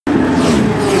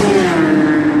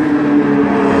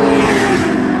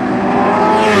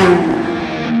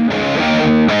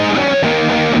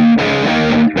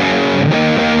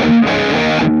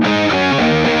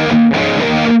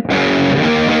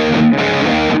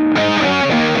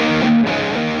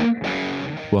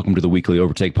Welcome to the Weekly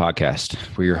Overtake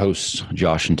Podcast. We're your hosts,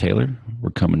 Josh and Taylor. We're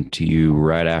coming to you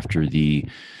right after the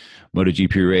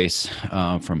MotoGP race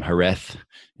from Jerez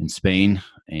in Spain.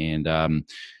 And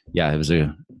it was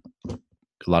a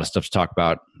lot of stuff to talk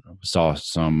about. We saw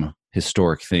some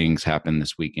historic things happen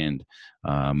this weekend.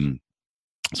 Some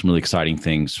really exciting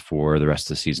things for the rest of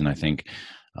the season, I think.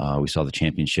 We saw the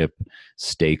championship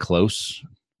stay close.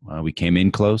 We came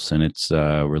in close, and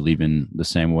we're leaving the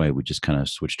same way. We just kind of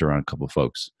switched around a couple of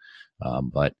folks.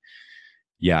 I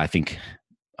think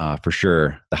for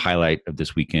sure the highlight of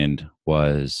this weekend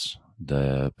was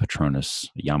the Petronas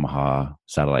Yamaha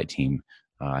satellite team.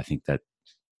 I think that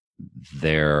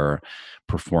their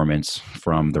performance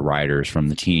from the riders, from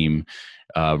the team,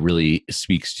 really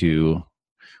speaks to,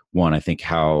 one, I think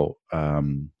how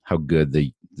good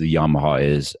the Yamaha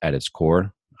is at its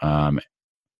core.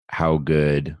 How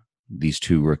good these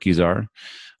two rookies are,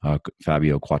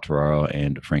 Fabio Quartararo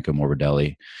and Franco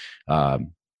Morbidelli.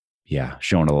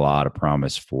 Showing a lot of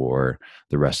promise for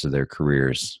the rest of their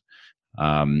careers.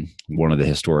 One of the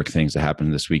historic things that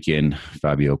happened this weekend,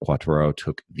 Fabio Quartararo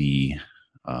took the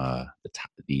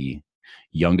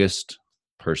youngest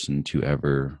person to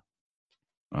ever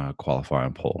qualify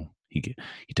on pole. He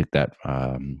took that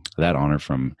honor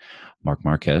from Marc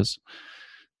Marquez.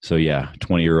 So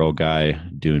 20-year-old guy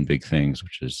doing big things,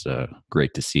 which is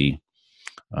great to see.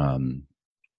 And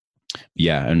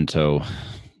so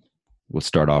we'll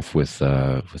start off with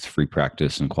free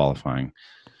practice and qualifying.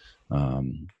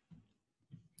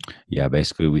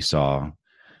 Basically we saw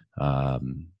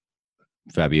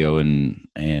Fabio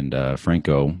and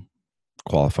Franco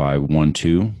qualify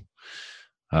 1-2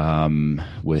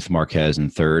 with Marquez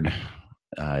in third.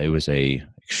 It was a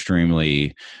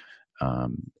extremely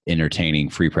entertaining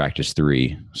free practice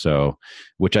 3. So,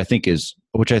 which I think is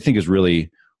really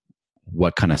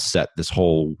what kind of set this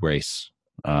whole race,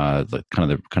 set the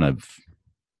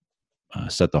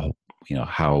whole,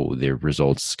 how the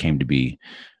results came to be.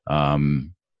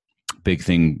 Big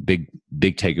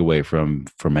takeaway from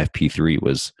FP3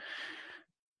 was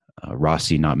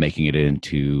Rossi not making it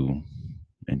into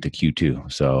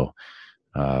Q2. So,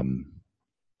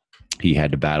 he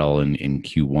had to battle in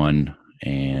Q1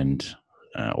 and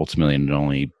ultimately it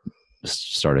only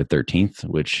started 13th,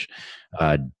 which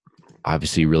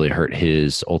obviously really hurt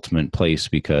his ultimate place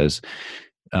because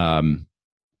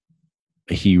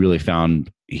he really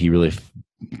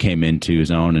came into his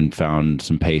own and found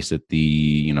some pace at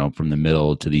the, from the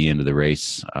middle to the end of the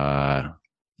race.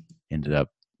 Ended up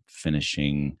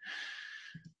finishing,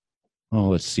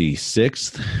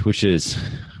 sixth, which is,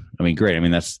 great.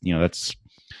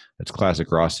 That's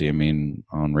classic Rossi.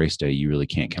 On race day, you really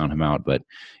can't count him out, but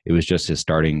it was just his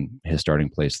starting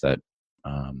place that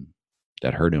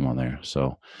hurt him on there.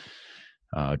 So,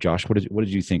 Josh, what did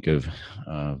you think of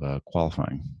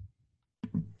qualifying?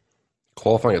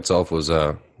 Qualifying itself was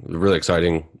really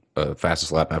exciting.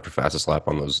 Fastest lap after fastest lap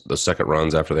on those second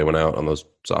runs after they went out on those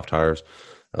soft tires.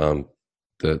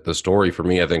 The story for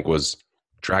me, I think, was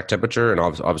track temperature and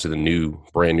obviously the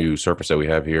brand new surface that we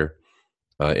have here.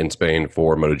 In Spain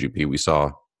for MotoGP, we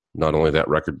saw not only that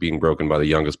record being broken by the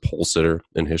youngest pole sitter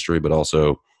in history, but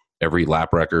also every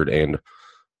lap record and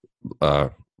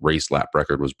race lap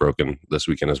record was broken this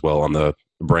weekend as well on the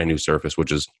brand new surface,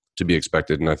 which is to be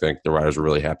expected. And I think the riders were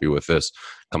really happy with this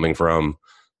coming from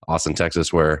Austin,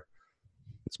 Texas, where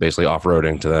it's basically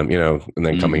off-roading to them, and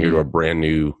then coming here to a brand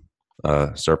new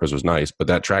surface was nice. But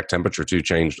that track temperature too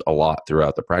changed a lot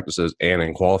throughout the practices and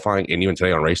in qualifying. And even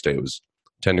today on race day, it was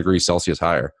 10 degrees Celsius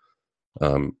higher.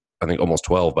 I think almost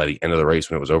 12 by the end of the race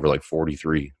when it was over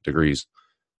 43 degrees,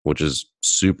 which is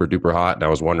super duper hot. And I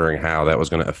was wondering how that was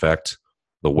going to affect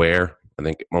the wear. I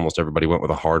think almost everybody went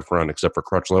with a hard front except for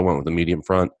Crutchlow went with a medium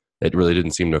front. It really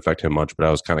didn't seem to affect him much, but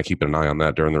I was kind of keeping an eye on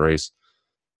that during the race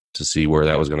to see where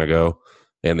that was going to go.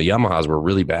 And the Yamahas were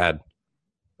really bad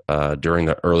during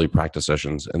the early practice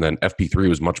sessions. And then FP3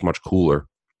 was much, much cooler.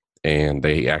 And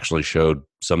they actually showed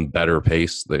some better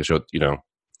pace. They showed,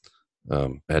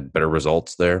 had better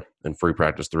results there in free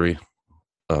practice 3.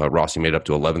 Rossi made up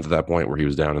to 11th at that point where he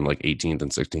was down in 18th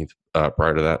and 16th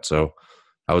prior to that. So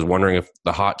I was wondering if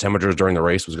the hot temperatures during the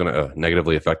race was going to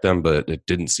negatively affect them, but it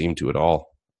didn't seem to at all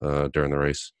during the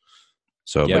race.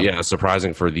 So, it's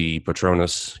surprising for the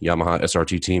Petronas Yamaha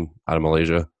SRT team out of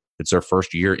Malaysia. It's their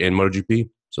first year in MotoGP.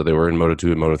 So they were in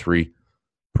Moto2 and Moto3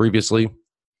 previously,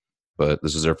 but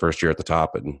this is their first year at the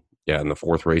top. And in the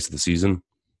fourth race of the season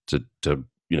to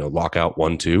lock out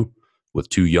 1-2 with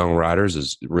 2 young riders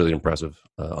is really impressive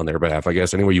on their behalf. I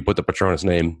guess anywhere you put the Petronas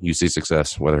name, you see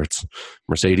success, whether it's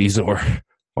Mercedes or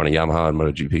on a Yamaha and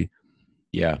MotoGP.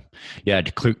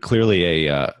 Clearly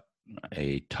a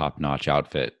a top-notch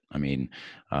outfit. I mean,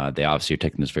 they obviously are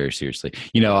taking this very seriously.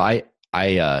 You know,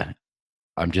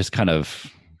 I'm just kind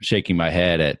of shaking my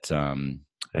head at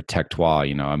Tech Trois.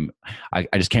 You know, I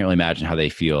just can't really imagine how they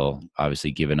feel.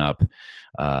 Obviously, giving up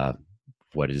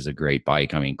what is a great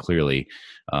bike. I mean, clearly,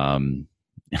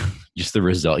 just the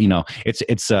result. You know,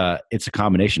 it's a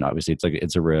combination. Obviously,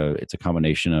 it's a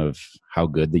combination of how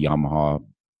good the Yamaha,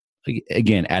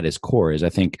 again, at its core is. I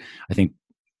think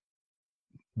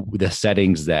the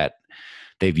settings that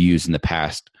they've used in the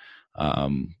past.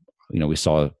 You know, we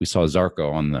saw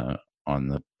Zarco on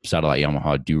the satellite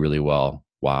Yamaha do really well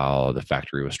while the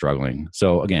factory was struggling.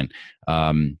 So again,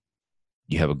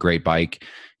 you have a great bike,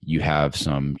 you have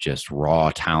some just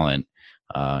raw talent,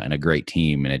 and a great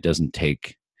team, and it doesn't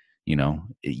take, you know,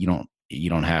 you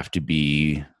don't have to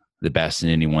be the best in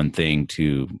any one thing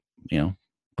to, you know,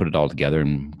 put it all together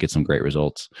and get some great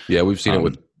results. Yeah, we've seen it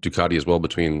with Ducati as well.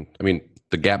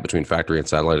 The gap between factory and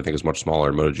satellite, I think, is much smaller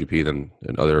in MotoGP than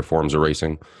in other forms of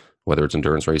racing, whether it's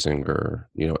endurance racing or,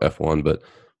 you know, F1. But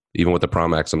even with the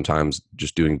Pramac, sometimes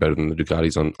just doing better than the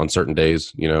Ducatis on certain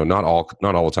days. You know, not all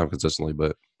the time consistently,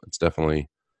 but it's definitely.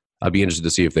 I'd be interested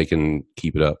to see if they can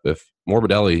keep it up. If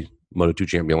Morbidelli, Moto2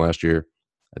 champion last year,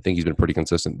 I think he's been pretty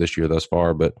consistent this year thus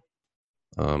far. But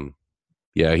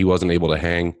yeah, he wasn't able to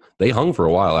hang. They hung for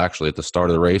a while actually at the start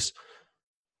of the race.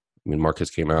 I mean, Marquez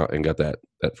came out and got that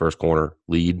first corner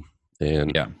lead,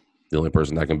 and yeah, the only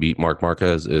person that can beat Marc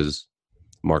Marquez is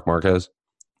Marc Marquez,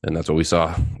 and that's what we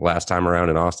saw last time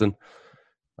around in Austin.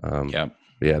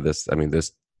 This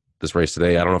race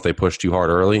today, I don't know if they pushed too hard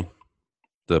early,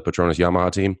 the Petronas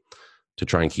Yamaha team, to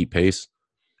try and keep pace,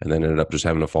 and then ended up just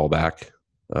having to fall back.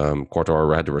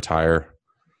 Quartararo had to retire.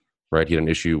 Right, he had an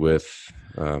issue with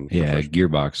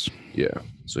gearbox. Yeah,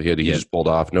 so he just pulled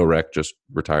off, no wreck, just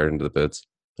retired into the pits.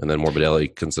 And then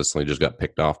Morbidelli consistently just got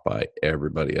picked off by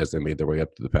everybody as they made their way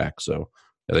up to the pack. So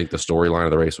I think the storyline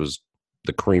of the race was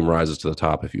the cream rises to the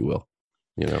top, if you will.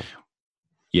 You know.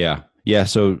 Yeah.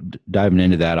 So diving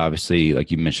into that, obviously,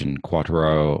 like you mentioned,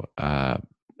 Quartararo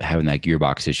having that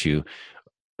gearbox issue,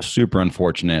 super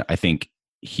unfortunate. I think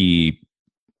he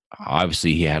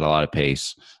had a lot of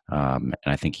pace, and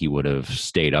I think he would have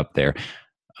stayed up there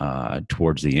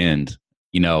towards the end.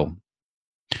 You know,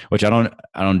 which I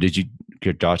don't. Did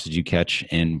you catch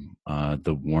in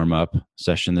the warm up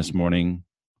session this morning?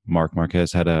 Marc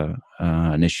Marquez had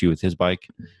an issue with his bike.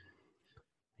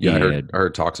 Yeah, I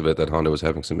heard talks of it that Honda was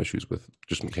having some issues with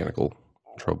just mechanical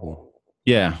trouble.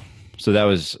 Yeah, so that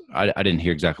was I didn't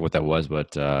hear exactly what that was,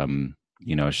 but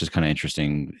you know, it's just kind of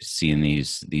interesting seeing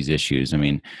these issues. I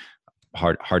mean,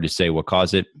 hard to say what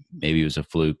caused it. Maybe it was a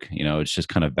fluke. You know, it's just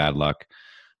kind of bad luck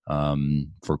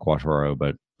for Quartararo,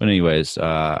 but anyways,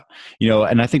 you know,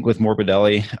 and I think with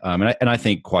Morbidelli, and I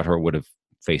think Quartararo would have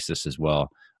faced this as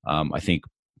well. I think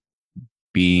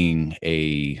being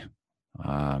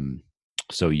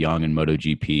so young in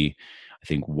MotoGP, I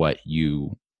think one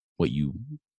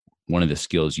of the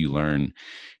skills you learn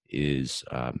is,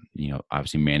 you know,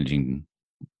 obviously managing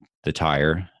the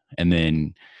tire, and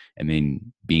then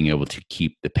being able to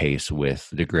keep the pace with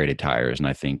degraded tires. And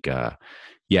I think, at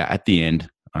the end,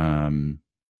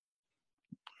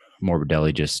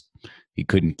 Morbidelli he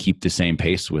couldn't keep the same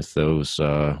pace with those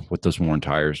worn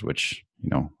tires, which, you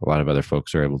know, a lot of other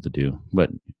folks are able to do.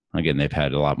 But again, they've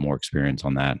had a lot more experience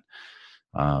on that.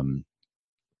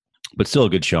 But still a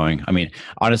good showing. I mean,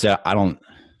 honestly, I don't,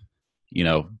 you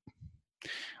know,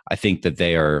 I think that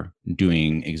they are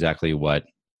doing exactly what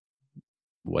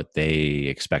they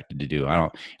expected to do.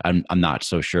 I'm not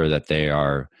so sure that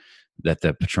that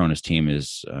the Petronas team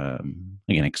is,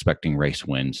 again, expecting race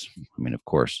wins. I mean, of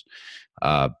course,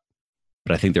 but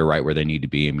I think they're right where they need to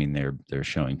be. I mean, they're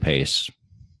showing pace.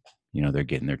 You know, they're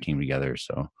getting their team together.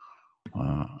 So,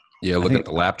 looking at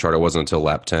the lap chart, it wasn't until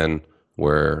lap 10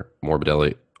 where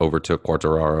Morbidelli overtook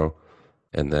Quartararo,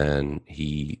 and then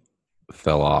he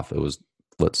fell off. It was,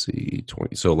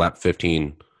 20. So lap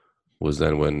 15 was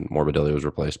then when Morbidelli was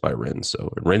replaced by Rins.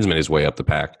 So Rins made his way up the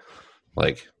pack,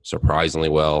 like, surprisingly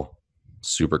well,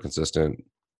 super consistent.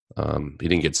 He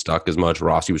didn't get stuck as much.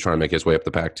 Rossi was trying to make his way up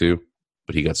the pack too,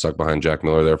 but he got stuck behind Jack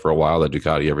Miller there for a while. That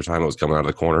Ducati, every time it was coming out of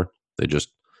the corner, they just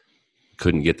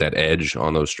couldn't get that edge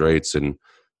on those straights. And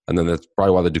then that's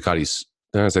probably why the Ducatis,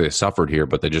 I don't want to say they suffered here,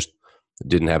 but they just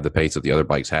didn't have the pace that the other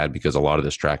bikes had, because a lot of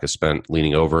this track is spent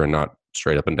leaning over and not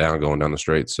straight up and down going down the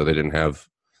straights. So they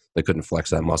couldn't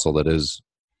flex that muscle that is,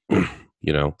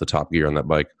 you know, the top gear on that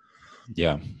bike.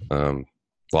 Yeah.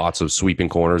 Lots of sweeping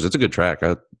corners. It's a good track.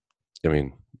 I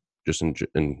mean, just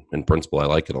in principle, I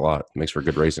like it a lot. It makes for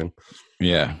good racing.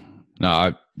 Yeah.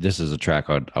 No, this is a track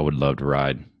I would love to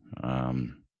ride.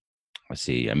 let's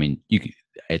see. I mean,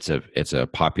 it's a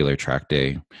popular track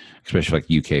day, especially like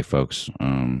UK folks.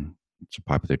 It's a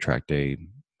popular track day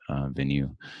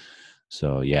venue.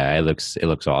 So yeah, it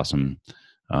looks awesome.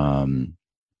 Um,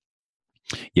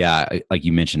 yeah, like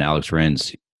you mentioned, Alex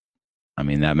Rins. I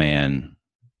mean, that man,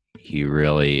 he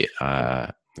really.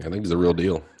 I think he's the real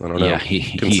deal. I don't Yeah, know. he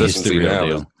is the Consistency real now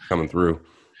is deal coming through.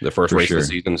 The first for race of the sure.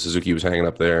 season, Suzuki was hanging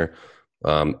up there.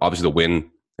 Obviously, the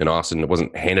win in Austin, it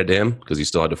wasn't handed to him because he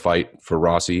still had to fight for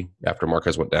Rossi after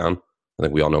Marquez went down. I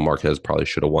think we all know Marquez probably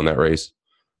should have won that race,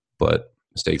 but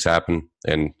mistakes happen.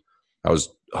 And I was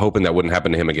hoping that wouldn't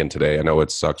happen to him again today. I know it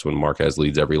sucks when Marquez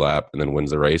leads every lap and then wins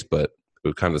the race, but it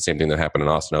was kind of the same thing that happened in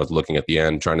Austin. I was looking at the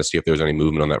end, trying to see if there was any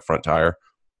movement on that front tire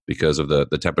because of the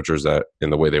temperatures that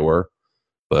in the way they were.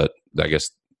 But I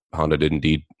guess Honda did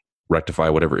indeed rectify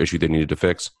whatever issue they needed to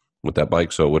fix with that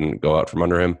bike so it wouldn't go out from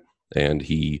under him. And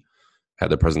he had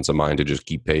the presence of mind to just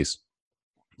keep pace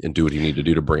and do what he needed to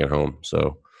do to bring it home.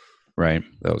 So Right.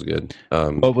 that was good.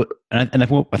 Well, and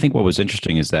I think what was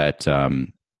interesting is that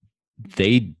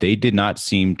they did not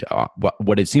seem to.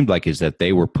 What it seemed like is that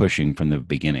they were pushing from the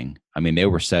beginning. I mean, they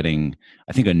were setting.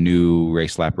 I think a new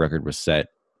race lap record was set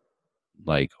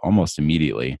like almost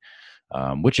immediately.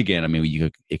 Which again, I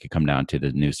mean, it could come down to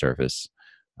the new surface,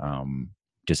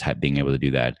 just being able to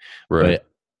do that. Right. But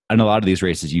in a lot of these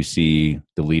races, you see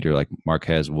the leader like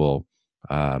Marquez will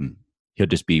he'll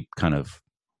just be kind of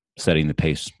setting the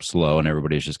pace slow, and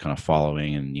everybody's just kind of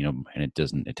following, and and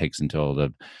it takes until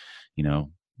the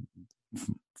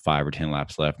 5 or 10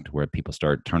 laps left where people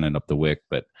start turning up the wick.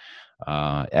 But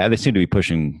yeah, they seem to be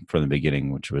pushing from the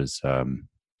beginning, which was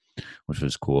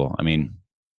cool. I mean,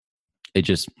 it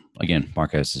just, again,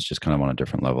 Marquez is just kind of on a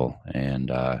different level.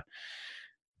 And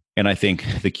I think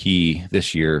the key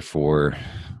this year for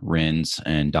Rins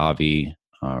and Davi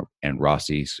and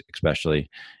Rossi especially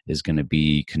is going to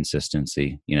be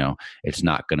consistency. It's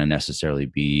not going to necessarily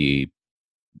be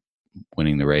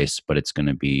winning the race, but it's going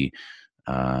to be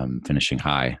finishing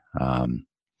high.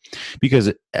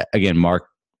 Because again, Mark,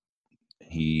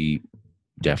 he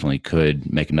definitely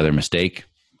could make another mistake.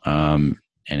 And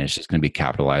it's just going to be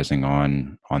capitalizing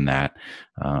on that.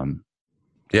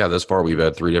 Yeah, thus far we've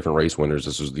had 3 different race winners.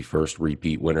 This was the first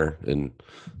repeat winner, and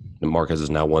Marquez has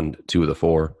now won 2 of the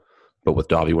 4. But with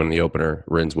Davi winning the opener,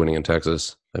 Rins winning in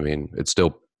Texas, I mean, it's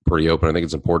still pretty open. I think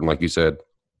it's important, like you said,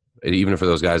 even for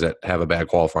those guys that have a bad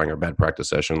qualifying or bad practice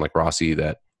session, like Rossi,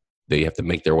 that they have to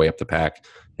make their way up the pack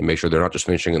and make sure they're not just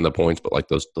finishing in the points, but like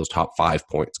those top 5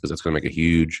 points, because that's going to make a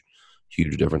huge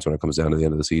difference when it comes down to the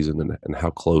end of the season and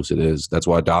how close it is. That's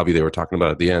why Davi, they were talking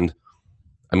about at the end.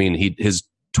 I mean, his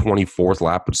 24th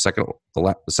lap, but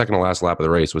the second to last lap of the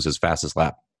race was his fastest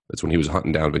lap. That's when he was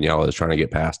hunting down Vinales, trying to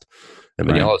get past. And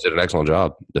Vinales did an excellent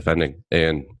job defending,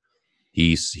 and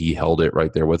he held it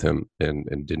right there with him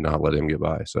and did not let him get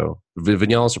by. So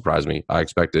Vinales surprised me. I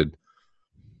expected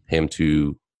him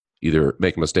to either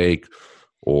make a mistake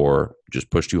or just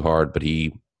push too hard, but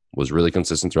he was really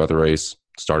consistent throughout the race,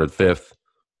 started 5th,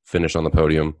 finished on the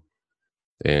podium,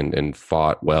 and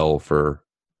fought well for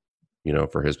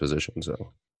his position.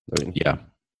 So I mean, yeah,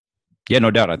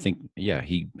 no doubt. I think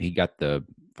he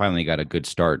finally got a good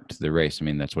start to the race. I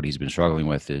mean, that's what he's been struggling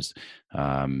with is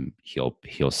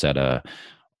he'll set a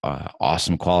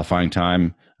awesome qualifying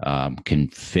time, can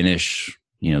finish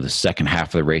the second half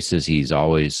of the races. He's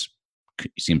always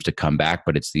seems to come back,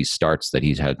 but it's these starts that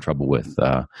he's had trouble with.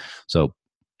 So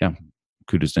yeah,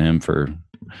 kudos to him for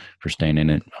staying in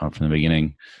it from the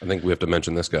beginning. I think we have to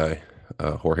mention this guy,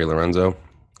 Jorge Lorenzo,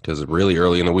 because really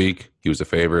early in the week he was a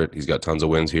favorite. He's got tons of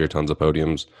wins here, tons of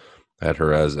podiums at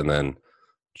Jerez, and then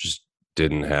just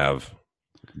didn't have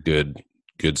good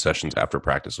sessions after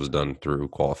practice was done through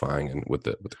qualifying and with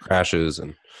the crashes.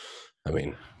 And I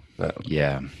mean,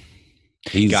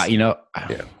 he's got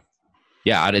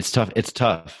it's tough. It's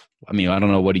tough. I mean, I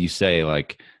don't know. What do you say?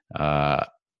 Like,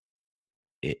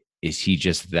 is he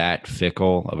just that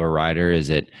fickle of a rider?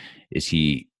 To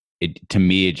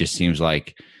me, it just seems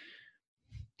like,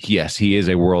 yes, he is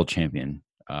a world champion.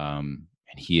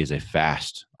 And he's a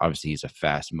fast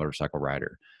motorcycle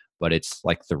rider, but it's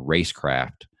like the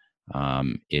racecraft.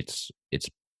 It's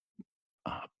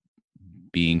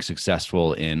being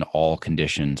successful in all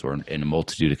conditions or in a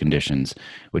multitude of conditions,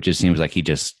 which just seems like he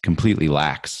just completely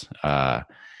lacks.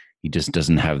 He just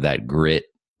doesn't have that grit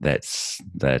that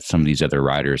some of these other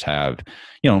riders have.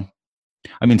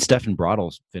 I mean, Stefan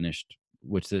Bradl's finished,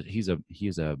 he's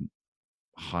a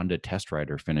Honda test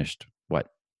rider, finished what,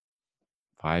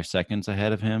 5 seconds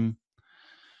ahead of him.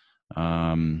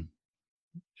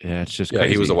 It's just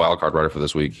crazy. He was a wild card rider for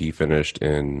this week. He finished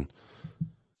in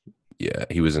Yeah,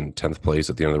 he was in 10th place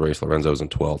at the end of the race. Lorenzo was in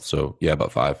 12th. So yeah,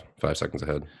 about 5 seconds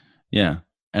ahead. Yeah.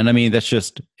 And I mean, it's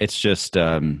just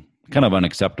kind of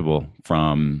unacceptable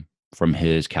from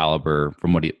his caliber,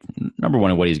 from what number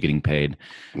one, what he's getting paid.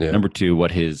 Yeah. Number two,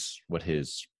 what he's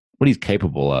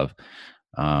capable of.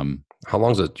 How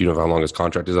long is it? Do you know how long his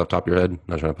contract is off the top of your head?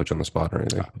 Not trying to put you on the spot or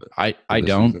anything. I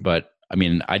don't, season. But I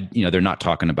mean, they're not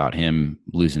talking about him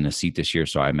losing a seat this year.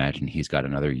 So I imagine he's got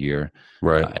another year,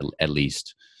 right? At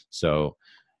least. So,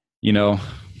 and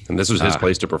this was his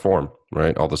place to perform,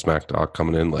 right? All the smack talk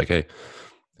coming in like, hey,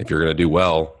 if you're going to do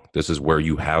well, this is where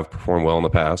you have performed well in the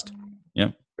past. Yeah.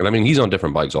 And I mean, he's on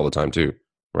different bikes all the time too,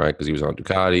 right? Because he was on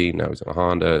Ducati, now he's on a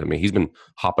Honda. I mean, he's been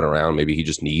hopping around. Maybe he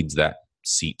just needs that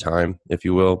seat time, if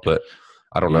you will. But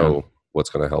I don't know what's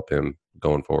going to help him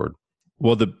going forward.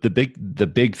 Well, the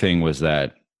big thing was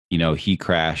that, he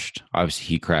crashed. Obviously,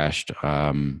 he crashed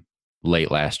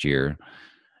late last year.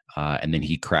 And then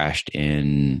he crashed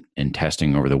in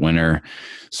testing over the winter.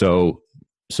 So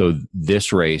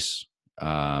this race,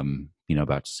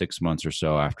 about 6 months or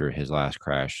so after his last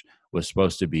crash, was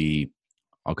supposed to be,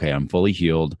 okay, I'm fully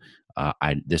healed.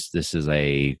 This is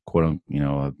a quote,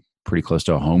 pretty close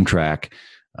to a home track.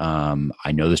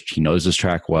 I know this. He knows this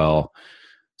track well.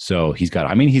 So he's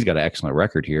got an excellent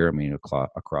record here. I mean,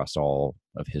 across all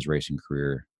of his racing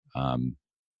career.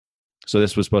 So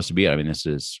this was supposed to be it. I mean,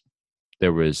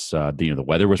 there was, the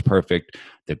weather was perfect.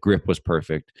 The grip was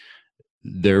perfect.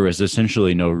 There was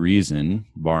essentially no reason,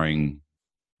 barring,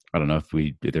 I don't know if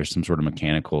there's some sort of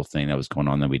mechanical thing that was going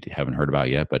on that we haven't heard about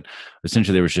yet, but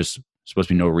essentially there was just supposed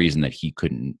to be no reason that he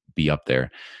couldn't be up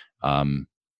there. And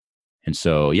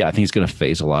so, I think he's going to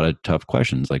face a lot of tough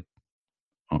questions. Like,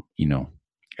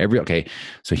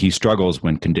 so he struggles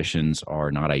when conditions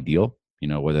are not ideal,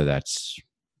 whether that's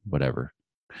whatever.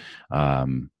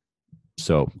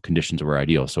 So conditions were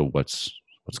ideal. So what's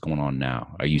going on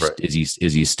now? Right. Is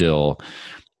he still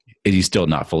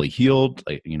not fully healed?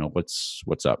 Like,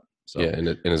 what's up? So yeah,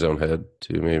 in his own head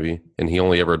too, maybe. And he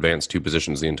only ever advanced 2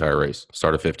 positions the entire race.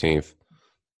 Started 15th,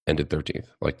 ended 13th.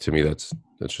 Like, to me, that's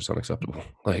just unacceptable.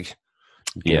 Like,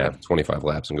 you have 25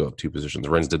 laps and go up 2 positions.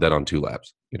 Rens did that on 2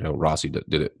 laps. Rossi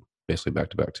did it basically back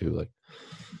to back too. Like,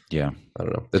 yeah, I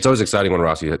don't know. It's always exciting when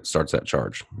Rossi starts that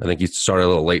charge. I think he started a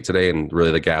little late today, and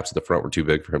really the gaps at the front were too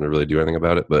big for him to really do anything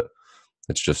about it. But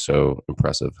it's just so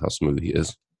impressive how smooth he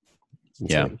is.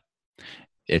 Yeah,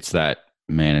 it's that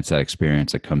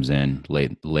experience that comes in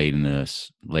late in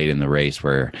the race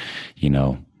where,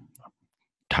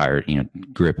 tired,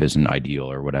 grip isn't ideal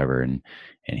or whatever, and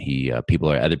he other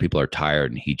people are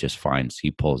tired, and he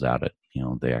pulls out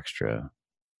the extra.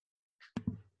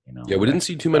 Yeah, we didn't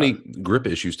see too many grip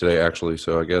issues today, actually.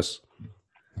 So I guess I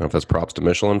don't know if that's props to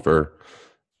Michelin for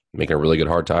making a really good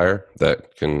hard tire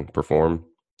that can perform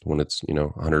when it's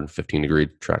 115-degree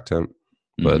track temp.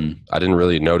 But I didn't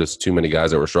really notice too many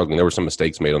guys that were struggling. There were some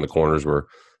mistakes made on the corners where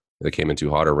they came in too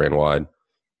hot or ran wide,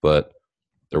 but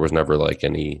there was never like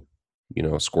any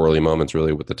squirrely moments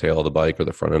really with the tail of the bike or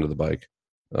the front end of the bike.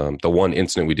 The one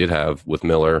incident we did have with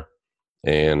Miller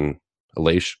and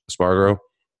Aleix Espargaro,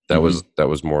 that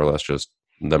was more or less just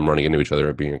them running into each other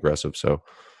and being aggressive. So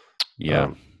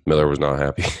Miller was not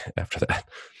happy after that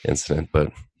incident,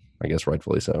 but I guess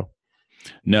rightfully so.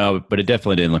 No, but it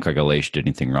definitely didn't look like Aleix did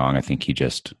anything wrong. I think he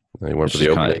went for the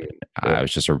opening. It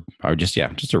was just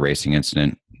a racing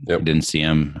incident. Yep. Didn't see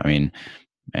him. I mean,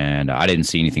 and I didn't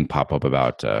see anything pop up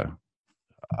about them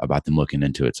looking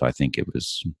into it. So I think it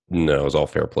was all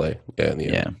fair play. Yeah, in the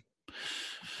end.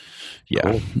 Yeah,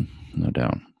 cool. No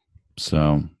doubt.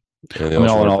 So, just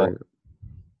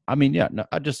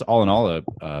all in all,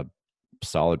 a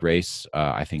solid race.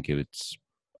 I think it's,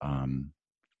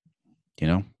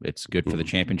 it's good for the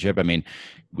championship. I mean,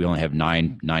 we only have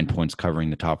nine points covering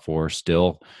the top 4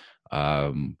 still,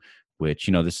 which,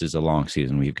 this is a long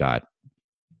season. We've got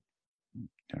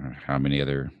how many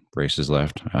other races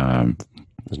left?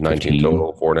 There's 19 15.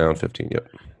 Total, 4 down, 15. Yep.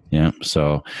 Yeah.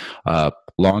 So,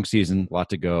 long season, lot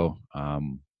to go.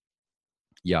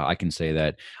 I can say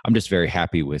that I'm just very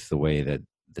happy with the way that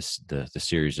the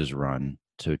series is run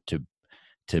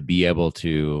to be able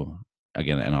to,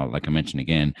 again, and like I mentioned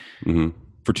again,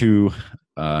 for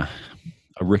a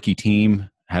rookie team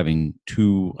having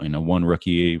 2, one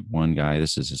rookie, one guy.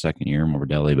 This is his second year,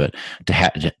 Morbidelli, but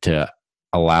to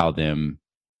allow them,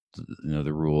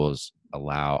 the rules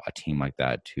allow a team like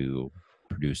that to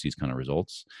produce these kind of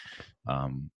results. I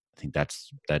think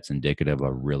that's indicative of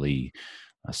a really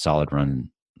solid run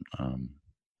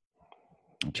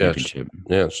championship.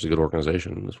 It's just a good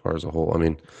organization as far as a whole. I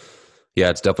mean,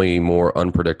 it's definitely more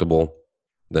unpredictable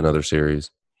than other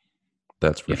series.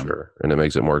 That's for sure. And it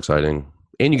makes it more exciting.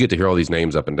 and you get to hear all these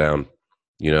names up and down,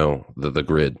 the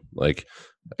grid, like,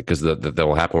 because that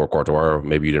will happen with Quartararo.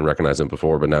 Maybe you didn't recognize him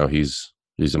before, but now he's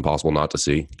impossible not to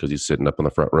see because he's sitting up in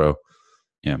the front row.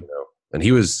 Yeah. And I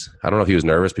don't know if he was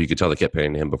nervous, but you could tell they kept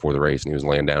paying him before the race, and he was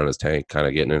laying down in his tank, kind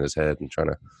of getting in his head and trying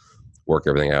to work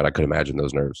everything out. I could imagine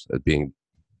those nerves as being,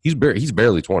 he's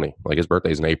barely 20. Like, his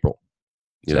birthday's in April.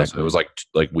 So it was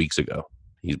like weeks ago.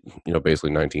 He's,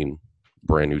 basically 19,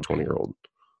 brand new 20-year-old.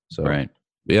 So, right.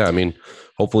 Yeah, I mean,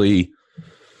 hopefully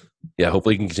he can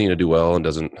continue to do well and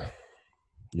doesn't,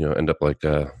 end up like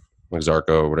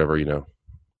Zarco or whatever,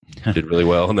 did really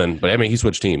well. And then, but I mean, he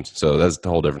switched teams, so that's a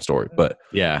whole different story. But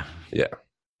yeah,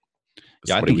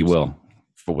 I think he will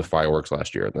with fireworks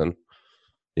last year. And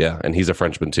then, and he's a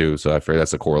Frenchman too, so I figure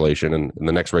that's a correlation. And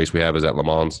the next race we have is at Le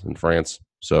Mans in France,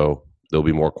 so there'll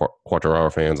be more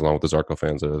Quartararo fans along with the Zarco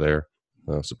fans that are there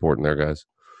supporting their guys.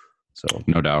 So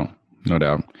no doubt.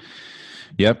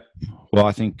 Yep. Well,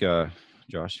 I think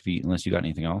Josh, unless you got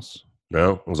anything else.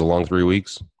 No, it was a long 3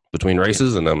 weeks between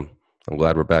races, and I'm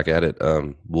glad we're back at it.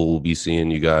 We'll be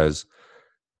seeing you guys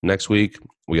next week.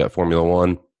 We got Formula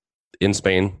One in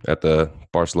Spain at the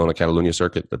Barcelona Catalunya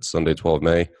circuit. That's Sunday, 12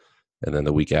 May. And then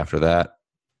the week after that,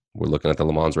 we're looking at the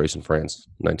Le Mans race in France,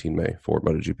 19 May for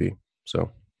MotoGP.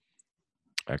 So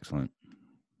excellent.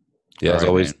 Yeah, as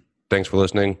always, thanks for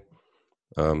listening.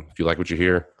 If you like what you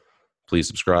hear, please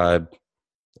subscribe,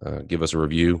 give us a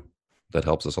review. That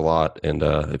helps us a lot. And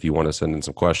if you want to send in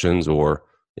some questions, or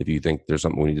if you think there's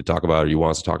something we need to talk about or you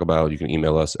want us to talk about, you can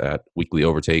email us at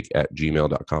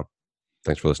weeklyovertake@gmail.com.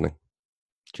 Thanks for listening.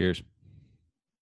 Cheers.